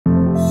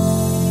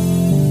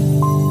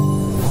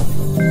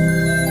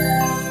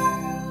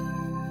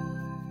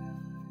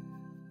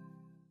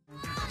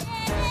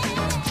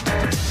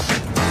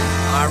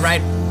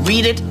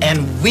read it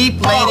and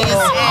weep, ladies.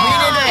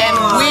 Read it and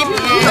weep.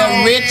 The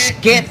rich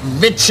get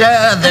richer.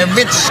 The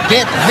rich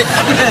get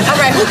richer. All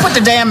right, who put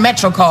the damn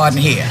Metro card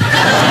in here?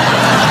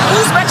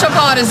 Whose Metro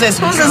card is this?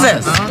 Whose is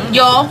this?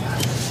 Y'all,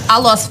 I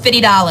lost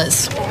 $50.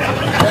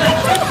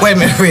 Wait a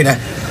minute, Rita.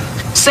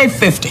 Say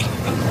 50.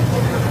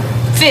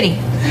 50.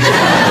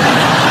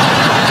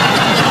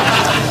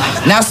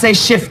 Now say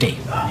shifty.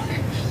 Oh,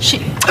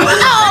 hell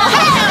no!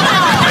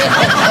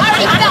 I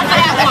already fell for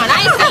that one. I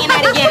ain't saying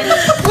that again.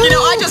 You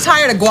know, I just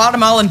hired a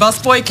Guatemalan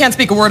busboy. He can't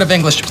speak a word of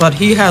English, but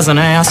he has an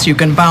ass you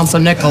can bounce a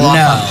nickel off.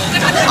 No.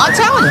 I'm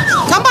telling you.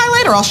 Come by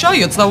later. I'll show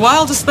you. It's the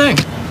wildest thing.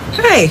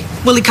 Hey,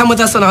 will he come with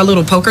us on our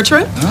little poker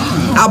trip?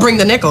 Oh. I'll bring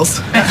the nickels.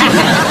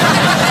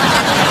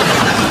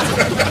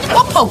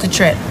 What poker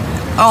trip?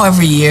 Oh,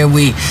 every year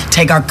we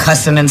take our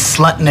cussing and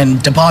slutting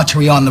and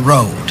debauchery on the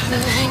road.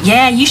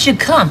 Yeah, you should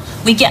come.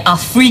 We get a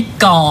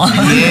freak on.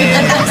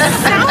 Yeah.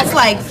 Sounds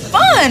like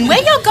fun.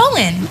 Where y'all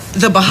going?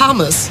 The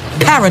Bahamas.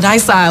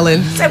 Paradise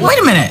Island. Say, wait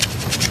a minute.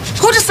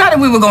 Who decided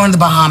we were going to the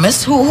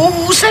Bahamas?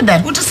 Who said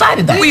that? Who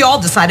decided that? We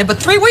all decided,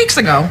 but 3 weeks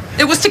ago.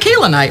 It was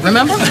tequila night,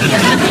 remember?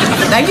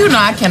 Now, you know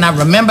I cannot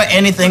remember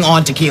anything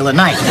on tequila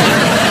night.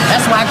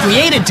 That's why I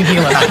created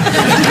tequila night.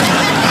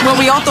 Well,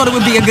 we all thought it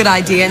would be a good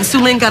idea, and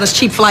Sulin got us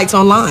cheap flights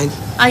online.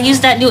 I use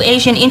that new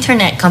Asian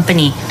internet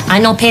company. I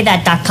know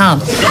paythat.com.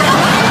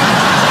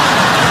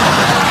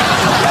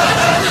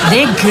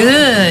 They're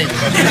good.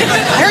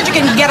 I heard you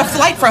can get a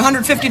flight for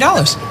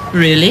 $150.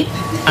 Really?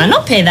 I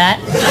know pay that.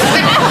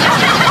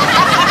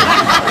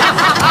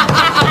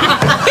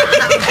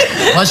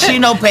 Well, she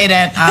no pay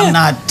that.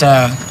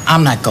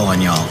 I'm not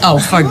going, y'all. Oh,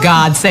 for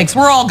God's sakes,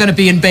 we're all gonna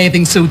be in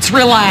bathing suits.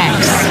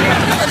 Relax.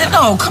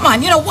 No, come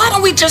on. Why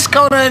don't we just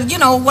go to,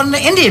 one of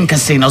the Indian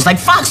casinos like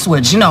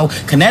Foxwoods?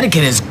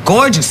 Connecticut is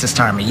gorgeous this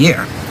time of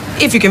year.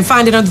 If you can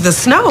find it under the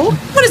snow.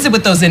 What is it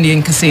with those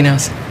Indian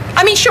casinos?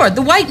 I mean, sure,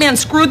 the white man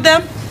screwed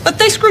them, but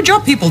they screwed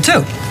your people,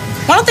 too.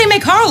 Why don't they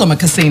make Harlem a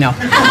casino?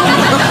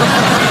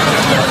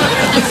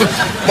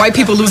 White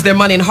people lose their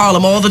money in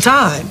Harlem all the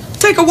time.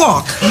 Take a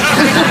walk.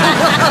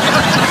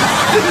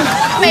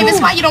 Mavis,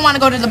 why you don't want to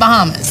go to the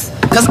Bahamas?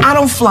 Because I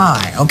don't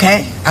fly,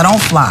 okay? I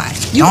don't fly.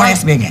 Don't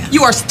ask me again.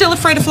 You are still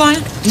afraid of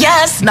flying?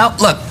 Yes. No,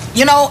 look,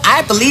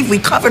 I believe we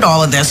covered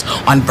all of this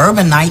on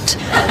Bourbon Night.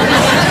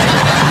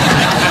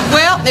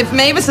 Well, if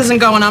Mavis isn't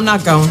going, I'm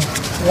not going.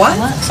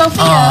 What?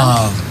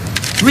 Sophia.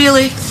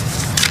 Really?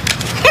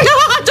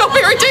 Don't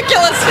be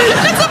ridiculous.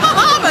 It's the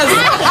Bahamas.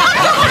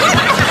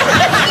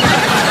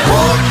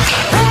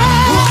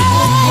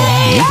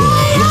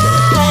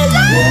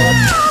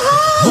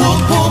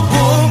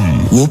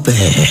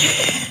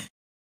 WHOOPI.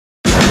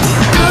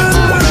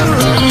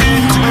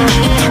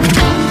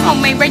 Oh,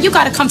 Mayra, you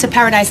gotta come to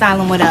Paradise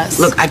Island with us.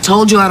 Look, I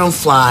told you I don't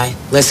fly.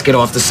 Let's get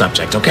off the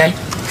subject, okay?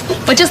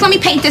 But just let me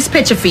paint this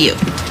picture for you.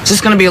 Is this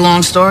gonna be a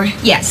long story?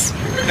 Yes.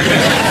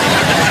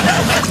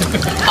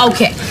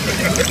 Okay.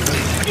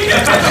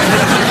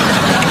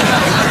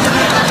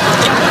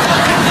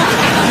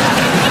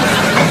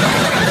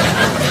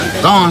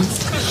 Go on.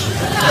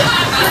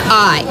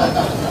 Alright.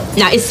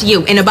 Now it's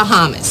you in the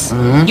Bahamas.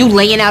 Mm-hmm. You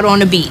laying out on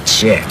the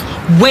beach. Yeah.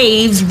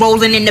 Waves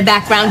rolling in the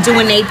background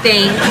doing their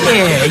thing.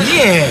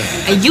 Yeah.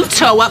 And you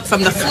toe up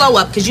from the flow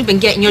up because you've been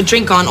getting your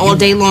drink on all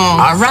day long.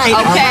 All right.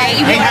 Okay,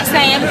 you know what I'm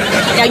saying?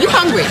 Now you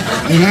hungry.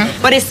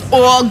 Mm-hmm. But it's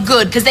all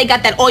good because they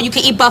got that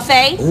all-you-can-eat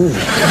buffet. Ooh.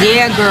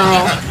 Yeah,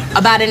 girl.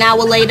 About an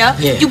hour later,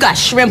 you got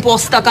shrimp all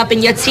stuck up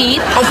in your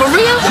teeth. Oh, for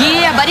real?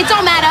 Yeah, but it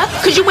don't matter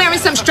because you're wearing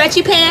some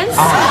stretchy pants.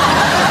 Oh.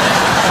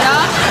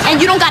 Yeah? And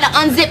you don't got to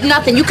unzip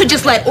nothing. You could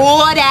just let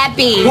all that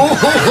be.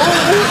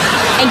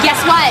 And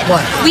guess what?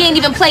 What? We ain't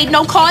even played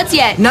no cards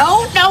yet.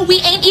 No? No, we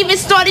ain't even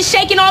started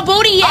shaking our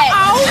booty yet.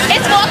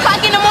 It's 4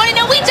 o'clock in the morning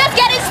and we just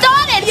getting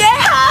started. Yeah.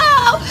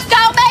 Oh, go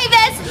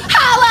Mavis.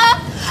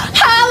 Holla.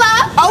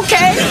 Holla.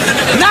 Okay.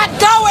 Not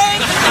going.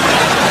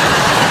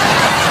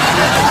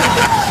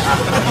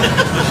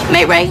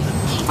 May Ray,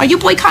 are you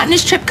boycotting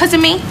this trip because of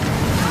me?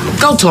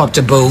 Go talk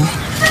to Boo.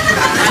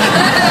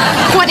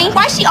 Courtney,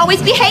 why she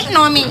always be hating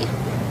on me?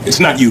 It's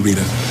not you,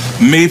 Rita.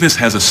 Mavis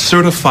has a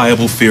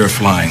certifiable fear of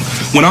flying.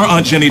 When our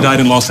Aunt Jenny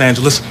died in Los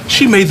Angeles,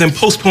 she made them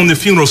postpone the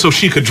funeral so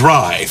she could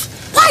drive.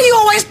 Why are you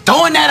always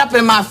throwing that up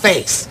in my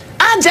face?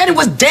 Aunt Jenny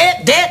was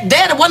dead.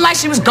 It wasn't like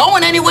she was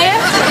going anywhere.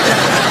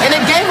 And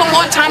it gave her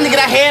more time to get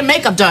her hair and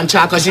makeup done,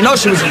 child, because you know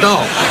she was a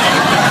dog.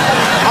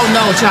 Oh,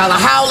 no, child. A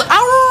howl.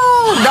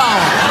 Oh, no.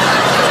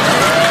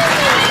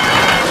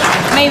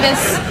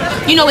 Mavis,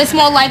 you know it's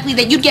more likely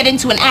that you'd get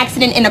into an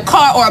accident in a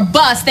car or a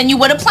bus than you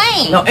would a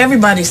plane. No,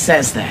 everybody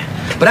says that.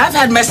 But I've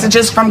had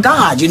messages from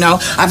God,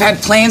 I've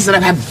had planes that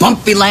have had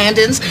bumpy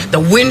landings, the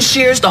wind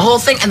shears, the whole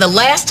thing. And the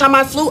last time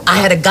I flew, I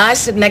had a guy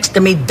sit next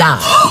to me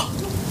die.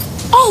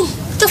 Oh,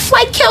 the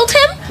flight killed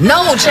him?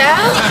 No,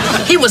 child.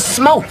 He was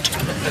smoked.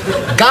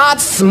 God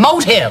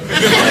smote him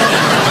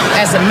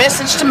as a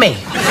message to me.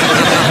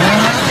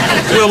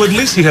 Well, at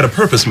least he had a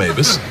purpose,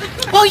 Mavis.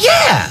 Well,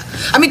 yeah.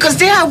 I mean, because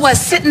there I was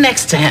sitting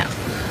next to him.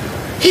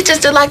 He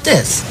just did like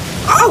this.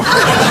 Oh.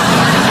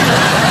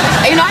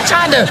 You know, I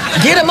tried to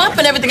get him up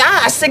and everything.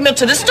 I signaled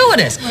to the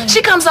stewardess.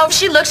 She comes over,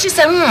 she looks, she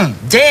said,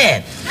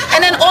 dead.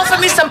 And then offered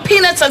me some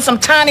peanuts and some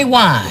tiny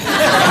wine.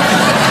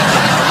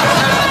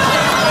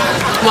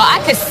 Well,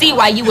 I could see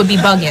why you would be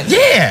bugging.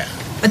 Yeah.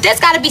 But there's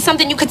got to be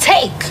something you could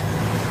take.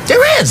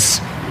 There is.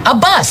 A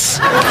bus.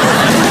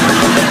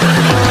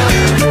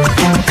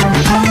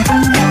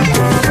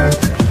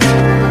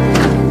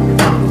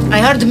 I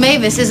heard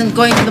Mavis isn't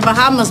going to the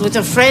Bahamas with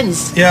her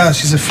friends. Yeah,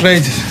 she's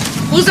afraid.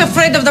 Who's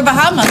afraid of the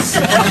Bahamas?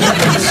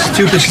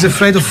 Stupid, she's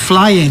afraid of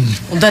flying.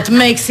 Well, that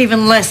makes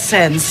even less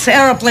sense.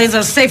 Aeroplanes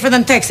are safer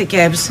than taxi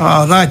cabs.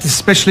 Oh, right,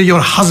 especially your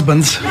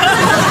husband's.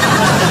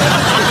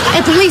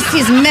 At least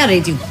he's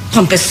married, you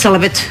pompous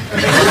celibate.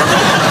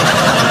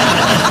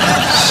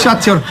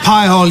 Shut your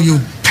pie hole, you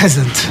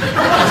peasant.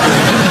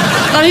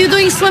 Are you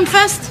doing Slim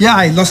Fast? Yeah,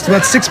 I lost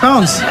about 6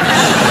 pounds.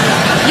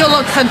 You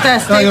look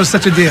fantastic. Oh, you're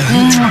such a dear.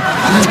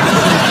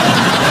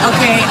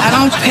 Okay, I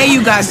don't pay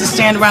you guys to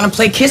stand around and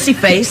play kissy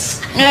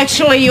face.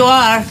 Actually, you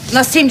are.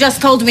 Nassim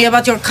just told me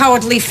about your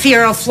cowardly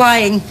fear of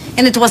flying,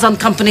 and it was on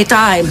company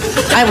time.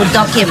 I would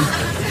duck him.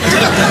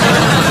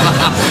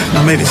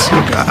 Now, Mavis,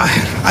 look,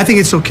 I think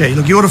it's okay.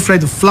 Look, you're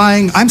afraid of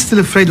flying. I'm still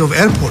afraid of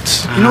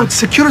airports. You know,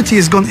 security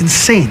has gone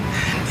insane.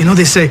 You know,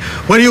 they say,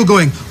 where are you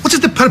going? What is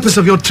the purpose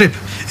of your trip?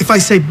 If I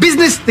say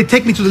business, they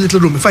take me to the little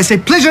room. If I say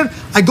pleasure,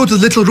 I go to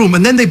the little room,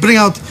 and then they bring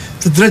out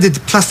the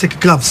dreaded plastic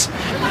gloves.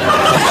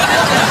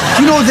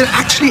 You know, they're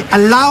actually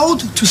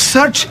allowed to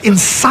search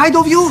inside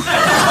of you?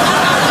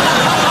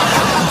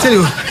 I tell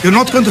you, you're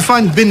not going to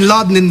find Bin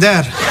Laden in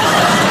there.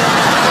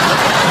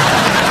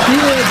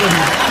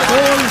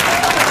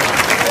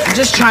 I'm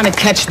just trying to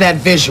catch that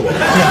visual.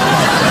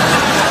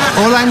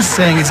 All I'm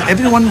saying is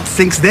everyone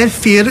thinks their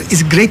fear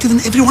is greater than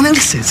everyone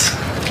else's.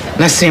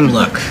 Nassim,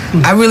 look,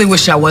 I really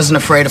wish I wasn't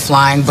afraid of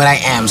flying, but I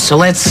am. So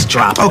let's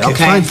drop it,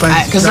 okay?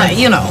 Fine. Because,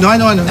 you know. No, I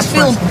know. I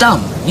feel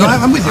dumb. No,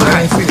 I'm with you. All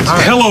right.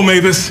 Hello,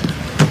 Mavis.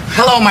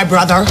 Hello, my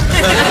brother.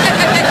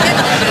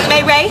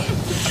 May Ray,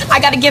 I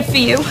got a gift for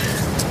you.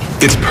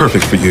 It's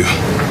perfect for you.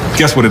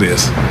 Guess what it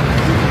is?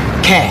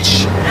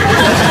 Cash.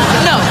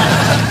 No.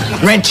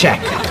 Rent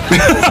check.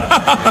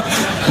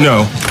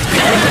 No.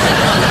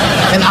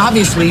 And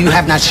obviously you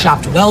have not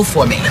shopped well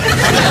for me.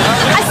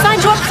 I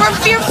signed you up for a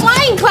fear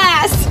flying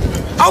class.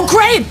 Oh,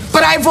 great,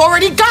 but I've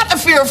already got a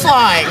fear of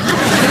flying.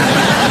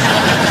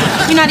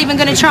 You're not even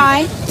gonna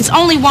try? It's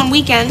only one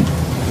weekend.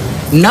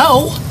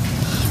 No.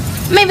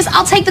 Mavis,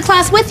 I'll take the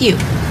class with you.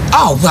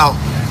 Oh, well,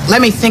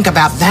 let me think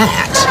about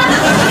that.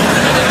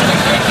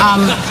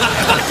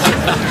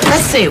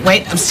 Let's see.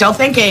 Wait, I'm still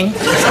thinking.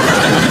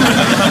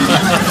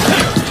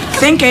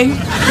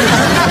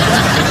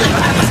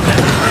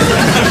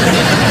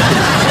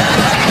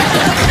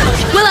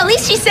 Well, at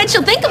least she said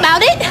she'll think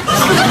about it.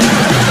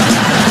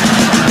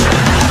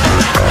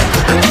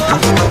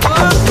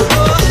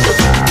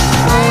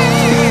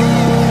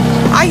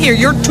 I hear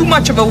you're too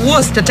much of a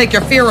wuss to take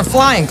your fear of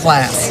flying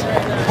class.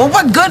 Well,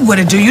 what good would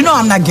it do? You know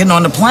I'm not getting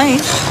on the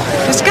plane.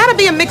 There's got to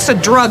be a mix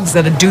of drugs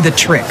that'd do the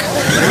trick.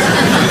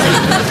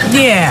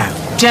 Yeah,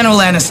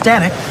 general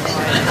anesthetic.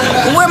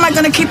 But where am I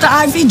going to keep the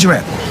IV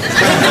drip?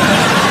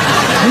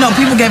 You know,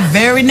 people get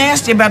very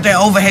nasty about their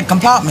overhead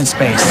compartment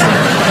space.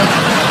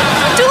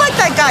 Do like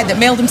that guy that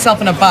mailed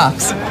himself in a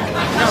box.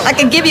 I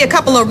can give you a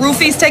couple of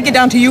roofies, take you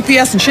down to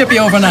UPS and ship you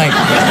overnight.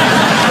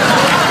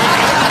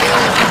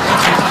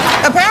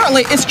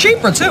 Apparently, it's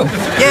cheaper, too.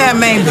 Yeah,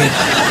 maybe.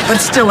 But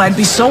still, I'd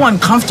be so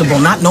uncomfortable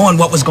not knowing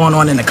what was going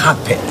on in the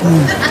cockpit.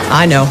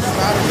 I know.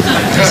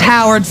 There's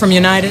Howard from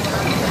United,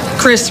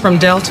 Kriss from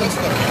Delta,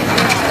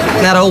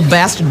 and that old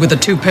bastard with the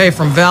toupee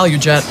from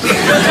ValueJet.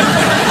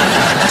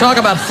 Talk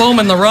about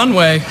foaming the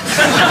runway.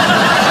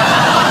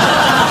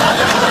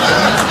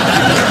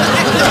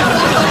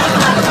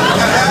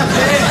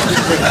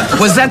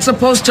 Was that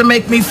supposed to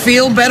make me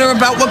feel better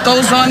about what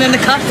goes on in the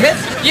cockpit?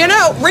 You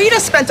know, Rita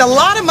spent a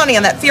lot of money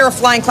on that fear of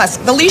flying class.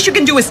 The least you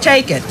can do is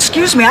take it.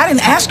 Excuse me, I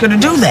didn't ask her to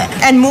do that.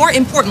 And more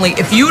importantly,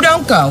 if you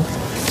don't go,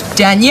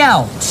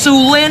 Danielle,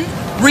 Sue Lynn,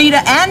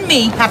 Rita, and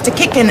me have to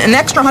kick in an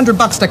extra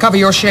 $100 to cover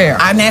your share.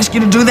 I didn't ask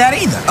you to do that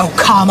either. Oh,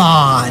 come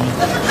on.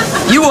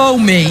 You owe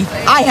me.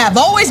 I have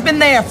always been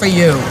there for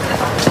you.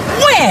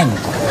 When?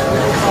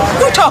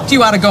 Who talked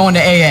you out of going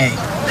to AA?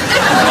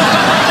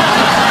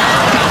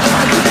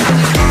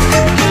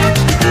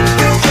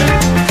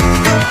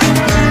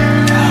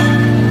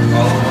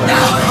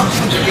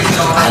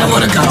 I don't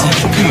want to go.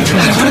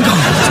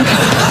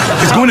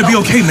 It's going to be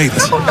okay,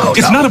 Mavis.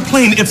 It's not a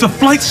plane, it's a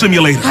flight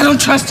simulator. I don't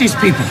trust these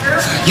people.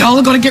 Y'all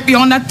are going to get me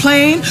on that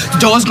plane. The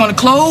door's going to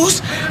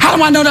close. How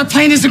do I know that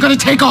plane isn't going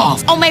to take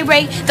off? Oh, May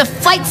Ray, the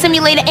flight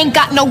simulator ain't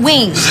got no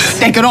wings.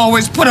 They could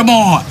always put them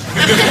on.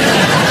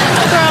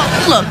 Girl,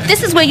 look,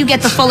 this is where you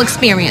get the full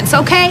experience,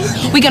 okay?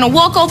 We're gonna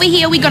walk over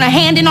here, we're gonna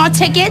hand in our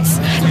tickets,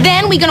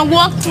 then we're gonna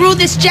walk through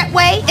this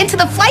jetway into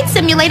the flight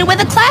simulator where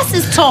the class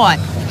is taught.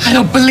 I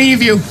don't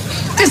believe you.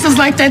 This is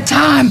like that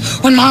time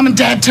when Mom and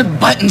Dad took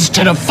Buttons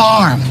to the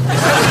farm.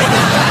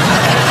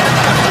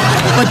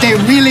 But they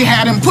really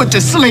had him put to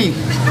sleep.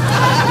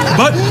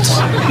 Buttons?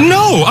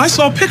 No, I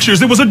saw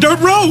pictures. It was a dirt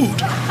road.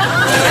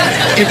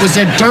 It was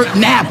a dirt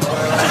nap.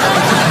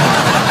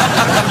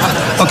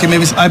 Okay,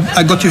 Mavis,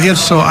 I got you here,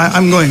 so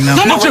I'm going now.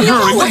 What's your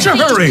hurry? What's your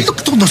hurry? Look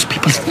at all those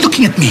people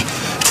looking at me.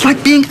 It's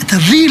like being at a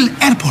real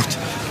airport.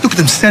 Look at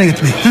them staring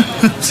at me,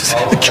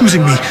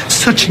 accusing me,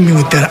 searching me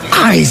with their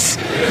eyes.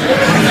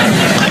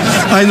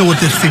 I know what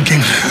they're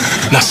thinking.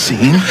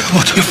 Nassim,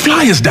 what? Your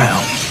fly is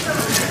down.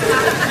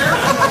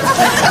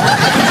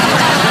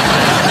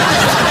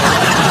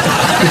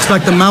 Looks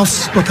like the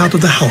mouse got out of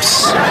the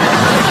house.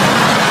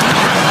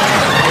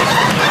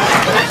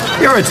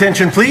 Your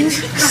attention,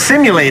 please.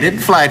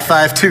 Simulated Flight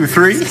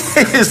 523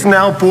 is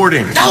now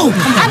boarding. No,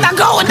 I'm not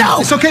going,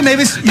 no. It's okay,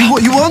 Mavis.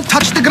 You won't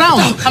touch the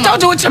ground. Don't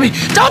do it to me.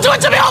 Don't do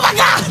it to me. Oh, my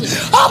God.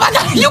 Oh, my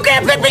God. You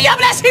can't pick me up.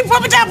 That's me. Put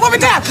me down. Put me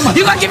down.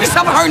 You're going to give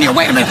yourself a hernia.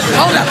 Wait a minute.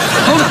 Hold up.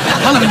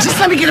 Just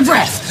let me get a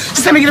breath.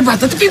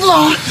 Let the people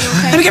on.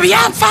 Let me get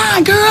yeah, I'm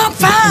fine, girl. I'm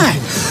fine.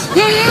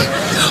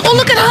 Mm-hmm. Oh,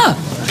 look at her.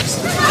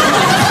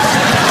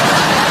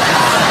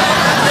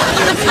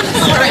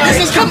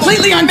 This is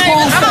completely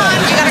uncalled for.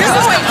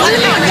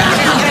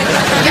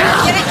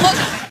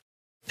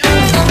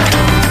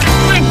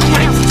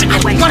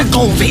 I'm gonna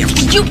go over here.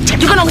 You're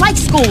gonna like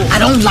school. I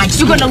don't like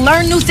school. You're gonna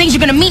learn new things.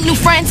 You're gonna meet new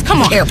friends.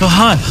 Come on. Oh,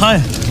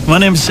 hi. My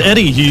name's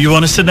Eddie. You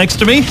want to sit next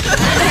to me?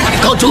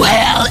 Go to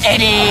hell,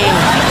 Eddie.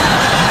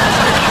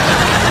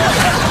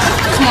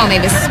 Come on,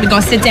 Mavis. We're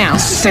gonna sit down.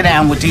 Sit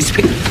down with these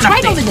people.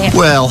 Right over there.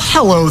 Well,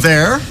 hello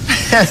there,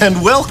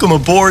 and welcome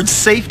aboard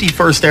Safety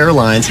First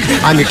Airlines.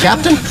 I'm your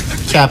captain,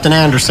 Captain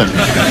Anderson.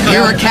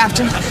 You're a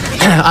captain?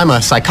 I'm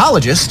a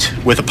psychologist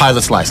with a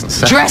pilot's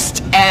license.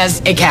 Dressed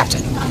as a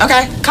captain.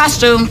 Okay.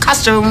 Costume.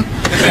 We're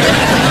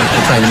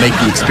trying to make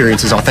the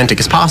experience as authentic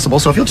as possible,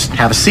 so if you'll just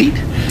have a seat.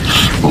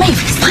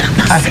 Mavis,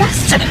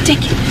 that's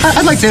ridiculous.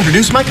 I'd like to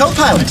introduce my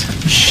co-pilot,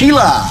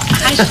 Sheila.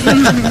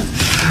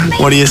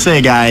 What do you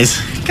say,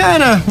 guys?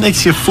 Kinda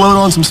makes you float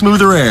on some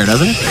smoother air,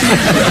 doesn't it?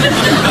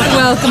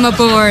 Welcome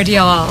aboard,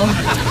 y'all.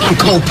 I'm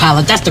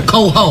co-pilot. That's the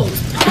co-ho.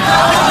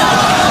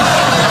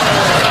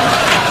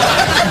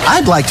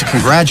 I'd like to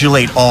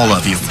congratulate all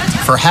of you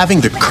for having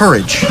the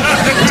courage to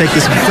take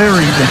this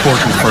very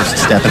important first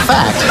step. In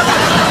fact,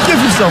 give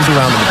yourselves a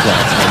round of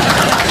applause.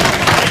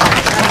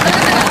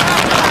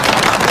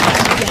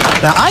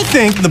 Now, I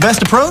think the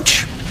best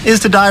approach is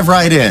to dive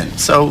right in.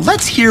 So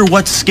let's hear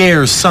what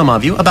scares some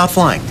of you about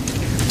flying.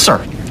 Sir.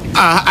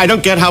 I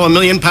don't get how a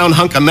million-pound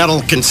hunk of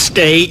metal can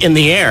stay in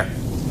the air.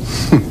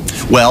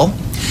 Well,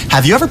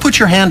 have you ever put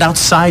your hand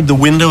outside the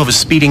window of a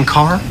speeding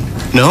car?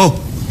 No.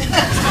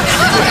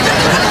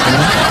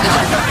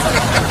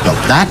 Well,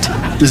 that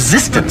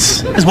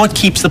resistance is what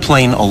keeps the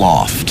plane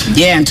aloft.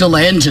 Yeah, until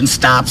the engine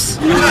stops.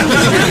 You're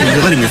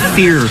letting your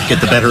fear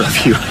get the better of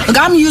you. Look,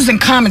 I'm using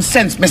common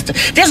sense, mister.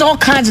 There's all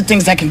kinds of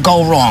things that can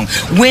go wrong.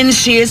 Wind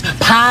shears,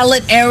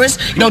 pilot errors,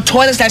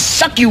 toilets that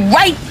suck you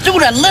right through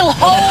that little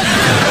hole.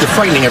 You're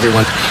frightening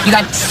everyone. You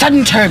got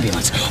sudden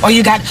turbulence, or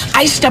you got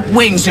iced up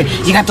wings, or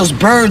you got those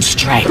bird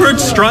strikes. Bird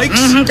strikes?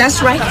 Mm-hmm,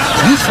 that's right.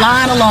 You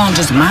flying along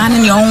just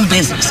minding your own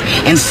business,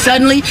 and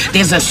suddenly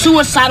there's a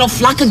suicidal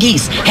flock of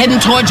geese heading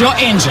towards your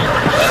engine.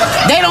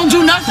 They don't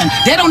do nothing.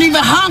 They don't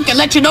even honk and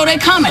let you know they're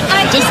coming.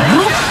 Just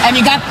whoop, and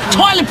you got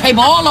toilet paper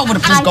all over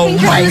the place. I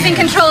think you're losing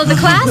control of the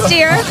class,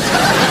 dear.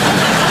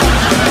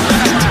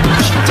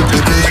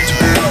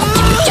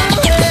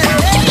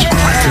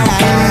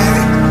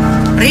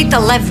 Rita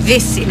left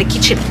this in the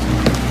kitchen.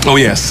 Oh,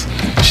 yes.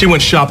 She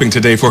went shopping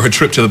today for her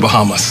trip to the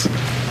Bahamas.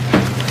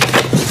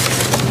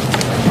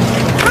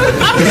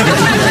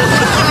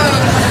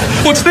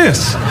 What's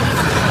this?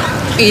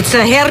 It's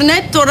a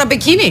hairnet or a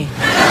bikini.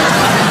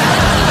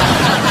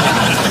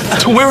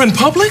 To wear in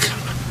public?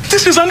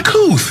 This is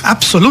uncouth.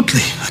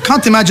 Absolutely. I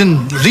can't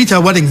imagine Rita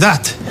wearing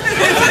that.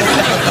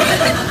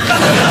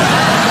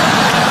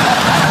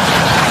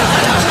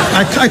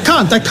 I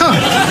can't.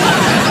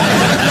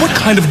 What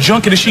kind of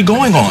junket is she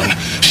going on?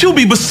 She'll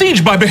be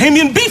besieged by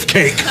Bahamian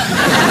beefcake.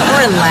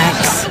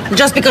 Relax.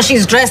 Just because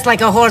she's dressed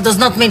like a whore does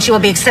not mean she will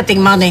be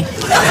accepting money.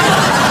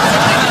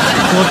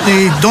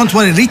 Courtney, don't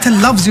worry. Rita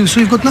loves you, so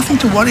you've got nothing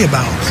to worry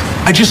about.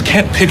 I just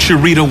can't picture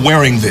Rita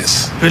wearing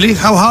this. Really?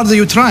 How hard are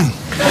you trying?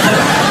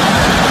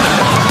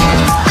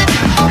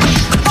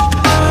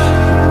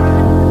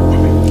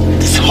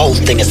 This whole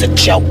thing is a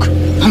joke.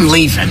 I'm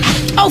leaving.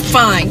 Oh,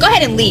 fine. Go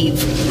ahead and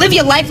leave. Live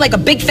your life like a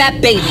big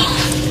fat baby.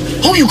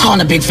 Who you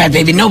calling a big fat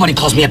baby? Nobody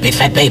calls me a big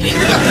fat baby.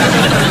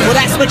 Well,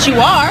 that's what you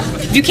are.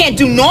 If you can't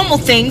do normal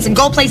things and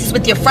go places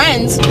with your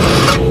friends.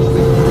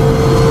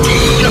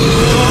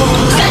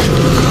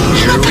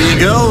 Here we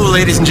go,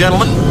 ladies and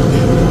gentlemen.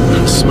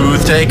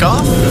 Smooth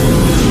takeoff.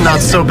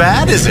 Not so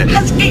bad, is it?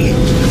 I'm scared.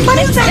 What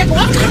is that?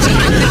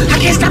 I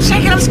can't stop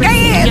shaking. I'm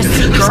scared.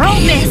 Girl,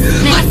 miss.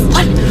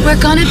 What? We're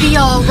gonna be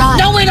all right.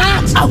 No, we're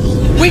not. Oh,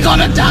 we're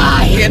gonna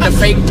die in the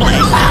fake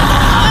plane. Oh,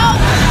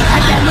 I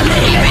can't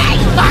believe it.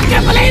 I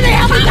can't believe it.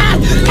 Oh, my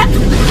God.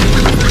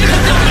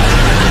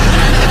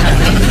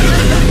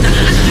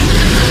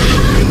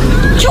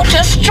 You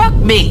just struck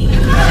me.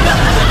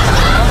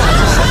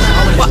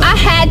 Well, I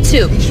had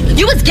to.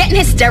 You was getting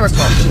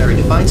hysterical.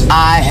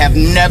 I have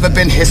never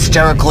been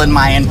hysterical in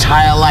my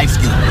entire life,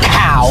 you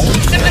cow.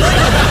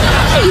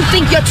 Who do you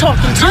think you're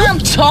talking to? I'm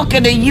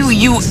talking to you,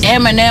 you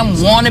Eminem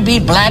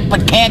wannabe black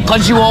but can't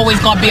cause you always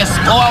gonna be a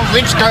spoiled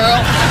rich girl.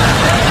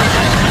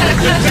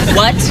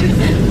 What?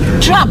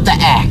 Drop the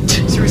act.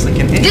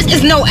 This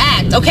is no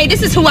act, okay?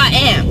 This is who I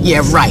am.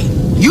 Yeah, right.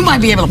 You might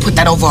be able to put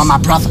that over on my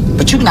brother,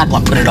 but you're not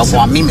gonna put it over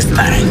on me, Miss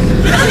Thang.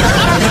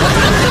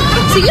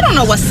 See, you don't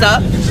know what's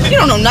up. You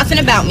don't know nothing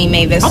about me,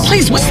 Mavis. Oh,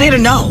 please, what's there to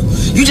know?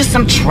 You just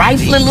some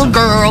trifling little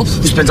girl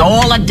who spends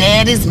all her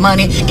daddy's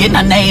money getting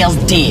her nails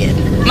did.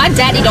 My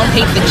daddy don't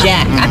pay for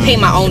jack. I pay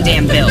my own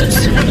damn bills.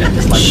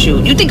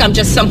 Shoot, you think I'm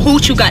just some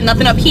hooch who got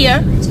nothing up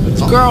here?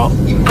 Girl,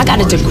 I got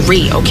a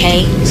degree,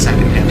 okay?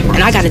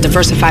 And I got a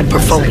diversified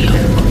portfolio.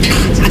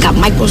 I got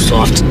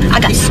Microsoft, I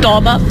got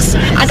Starbucks,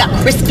 I got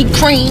Krispy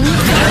Kreme.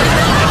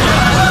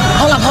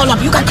 Hold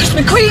up, you got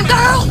Krispy Kreme,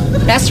 girl?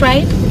 That's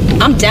right.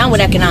 I'm down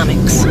with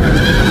economics.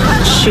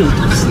 Shoot,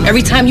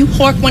 every time you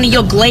hork one of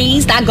your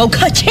glazed, I go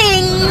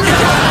ka-ching.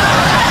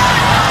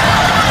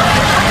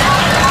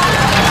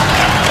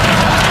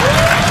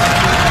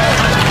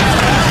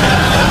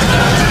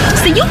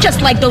 See, you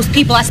just like those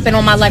people I spent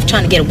all my life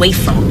trying to get away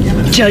from.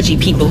 Judgy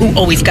people who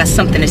always got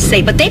something to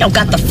say, but they don't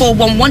got the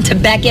 411 to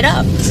back it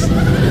up.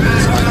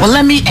 Well,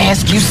 let me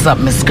ask you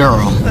something, Miss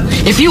Girl.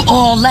 If you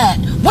all that,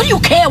 what do you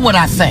care what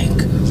I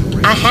think?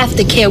 I have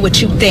to care what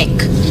you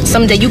think.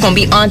 Someday you're gonna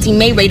be Auntie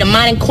May Ray to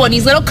mine and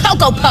Courtney's little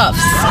Cocoa Puffs.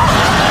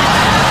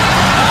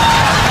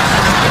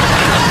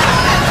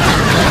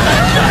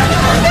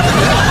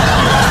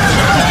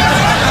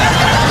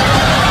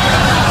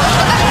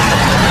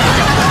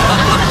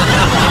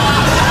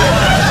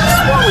 What's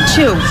wrong with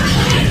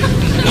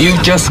you?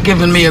 You've just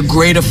given me a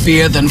greater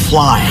fear than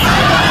flying.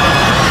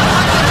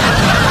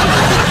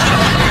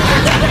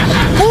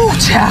 Ooh,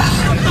 child.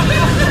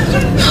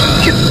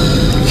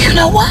 You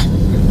know what?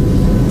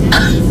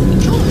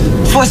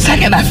 For a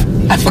second,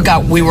 I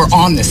forgot we were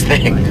on this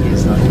thing.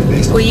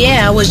 Well,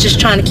 yeah, I was just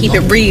trying to keep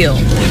it real.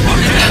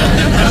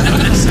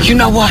 You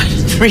know what,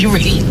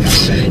 Riri?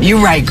 You're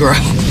right, girl.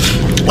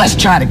 Let's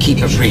try to keep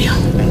it real.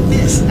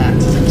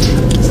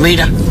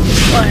 Rita.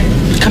 What?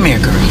 Come here,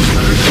 girl.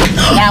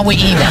 Now we're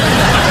even.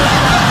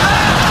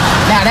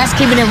 Now that's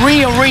keeping it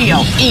real,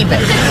 even.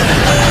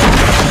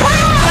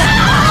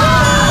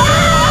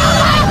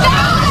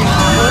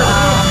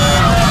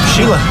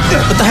 Sheila,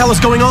 what the hell is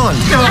going on?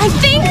 I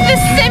think the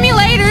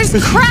simulator's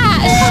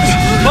crashed.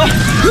 What?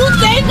 You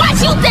think? What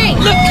you think?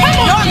 Look,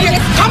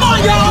 come on,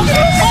 y'all.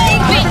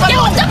 Get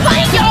off the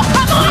plane, y'all.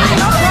 Come on.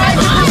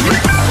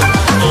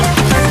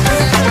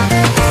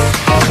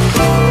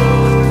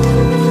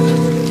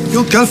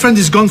 Your girlfriend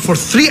is gone for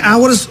 3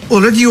 hours.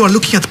 Already you are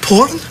looking at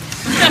porn?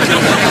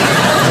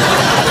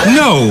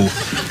 No.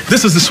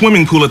 This is the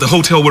swimming pool at the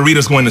hotel where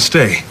Rita's going to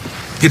stay.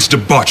 It's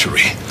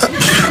debauchery.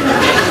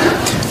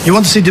 You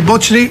want to see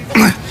debauchery?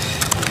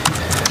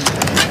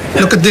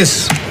 Look at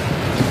this.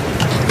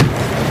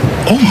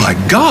 Oh, my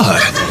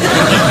God.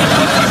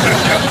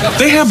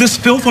 They have this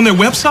filth on their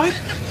website?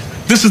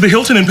 This is the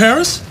Hilton in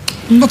Paris?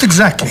 Not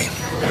exactly.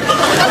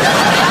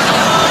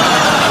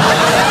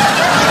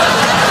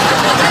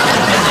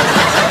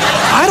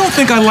 I don't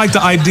think I like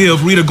the idea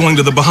of Rita going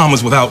to the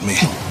Bahamas without me.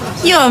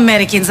 You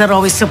Americans are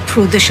always so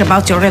prudish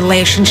about your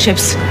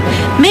relationships.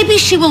 Maybe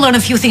she will learn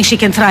a few things she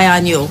can try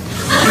on you.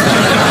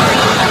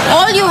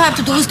 All you have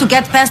to do is to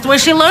get past where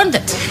she learned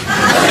it.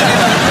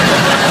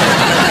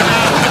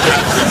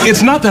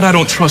 It's not that I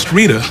don't trust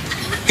Rita.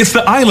 It's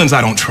the islands I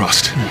don't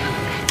trust.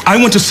 I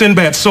went to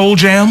Sinbad's Soul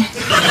Jam,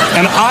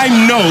 and I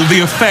know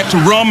the effect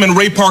rum and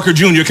Ray Parker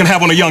Jr. can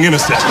have on a young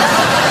innocent.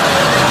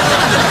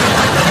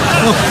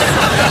 Oh,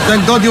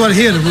 thank God you are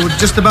here. We were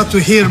just about to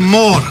hear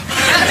more.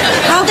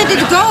 How did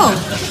it go?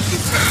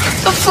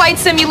 The flight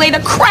simulator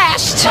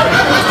crashed.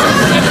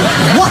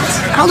 What?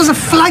 How does a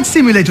flight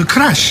simulator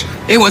crash?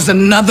 It was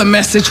another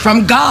message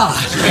from God.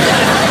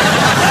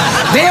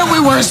 There we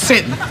were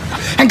sitting.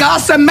 And God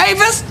said,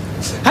 Mavis?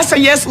 I said,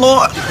 yes,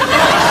 Lord.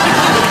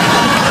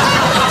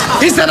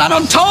 He said, I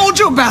done told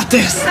you about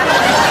this.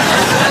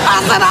 I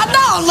said, I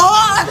know,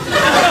 Lord.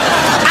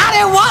 I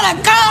didn't want to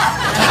come.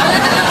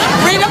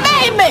 Rita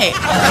made me.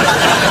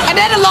 And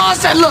then the Lord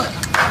said, look,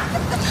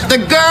 the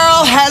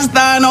girl has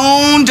thine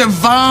own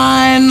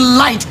divine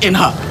light in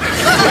her.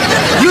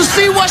 You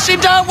see what she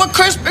done with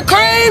Krispy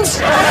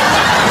Kremes?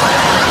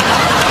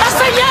 I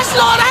said, yes,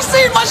 Lord, I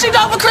see what she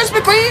done with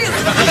Krispy Kremes.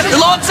 The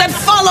Lord said,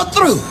 follow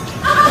through.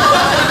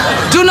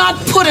 Do not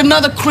put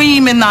another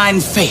cream in thine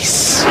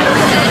face,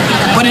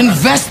 but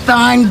invest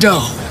thine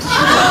dough.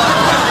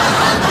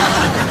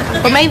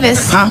 But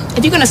Mavis,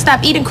 if you're gonna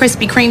stop eating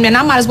Krispy Kreme, then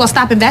I might as well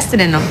stop investing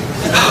in them.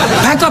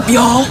 Back up,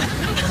 y'all.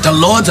 The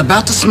Lord's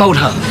about to smote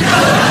her.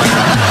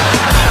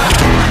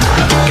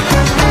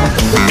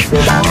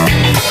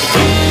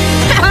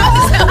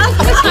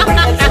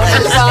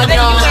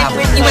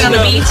 You went on the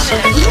beach?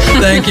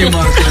 Thank you,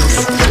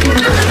 Marcus.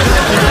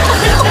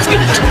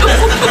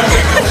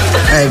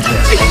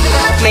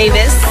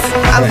 Mavis,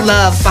 I I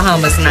love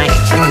Bahamas night.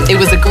 It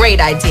was a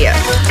great idea.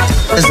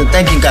 Listen,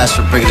 thank you guys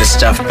for bringing this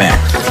stuff back.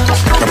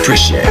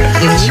 Appreciate it.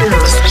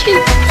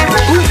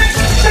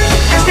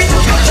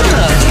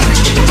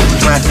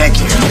 Right, thank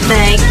you.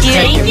 Thank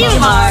you,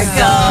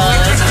 Margot.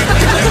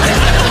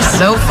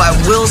 So I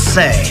will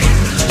say,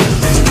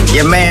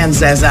 your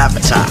man's as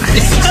advertised.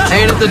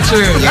 Ain't it the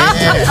truth?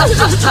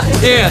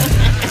 Here,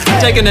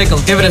 take a nickel.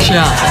 Give it a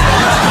shot.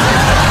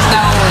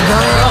 No,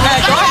 girl.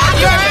 Okay, go ahead.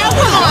 Go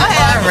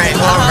ahead. All right,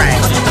 all right.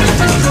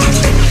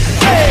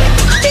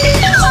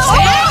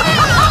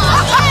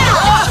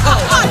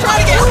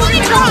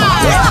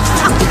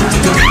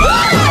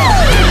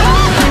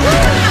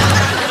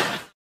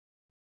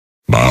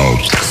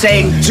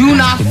 Saying, do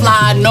not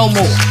fly no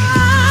more.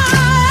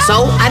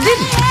 So I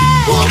didn't.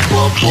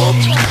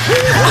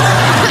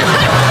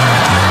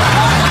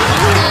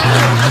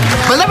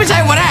 But let me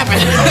tell you what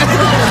happened.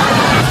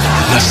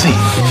 Let's see.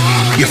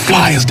 Your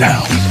fly is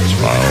down.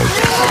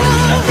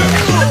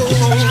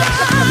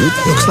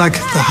 Looks like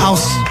the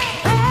house.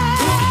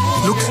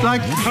 Looks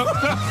like.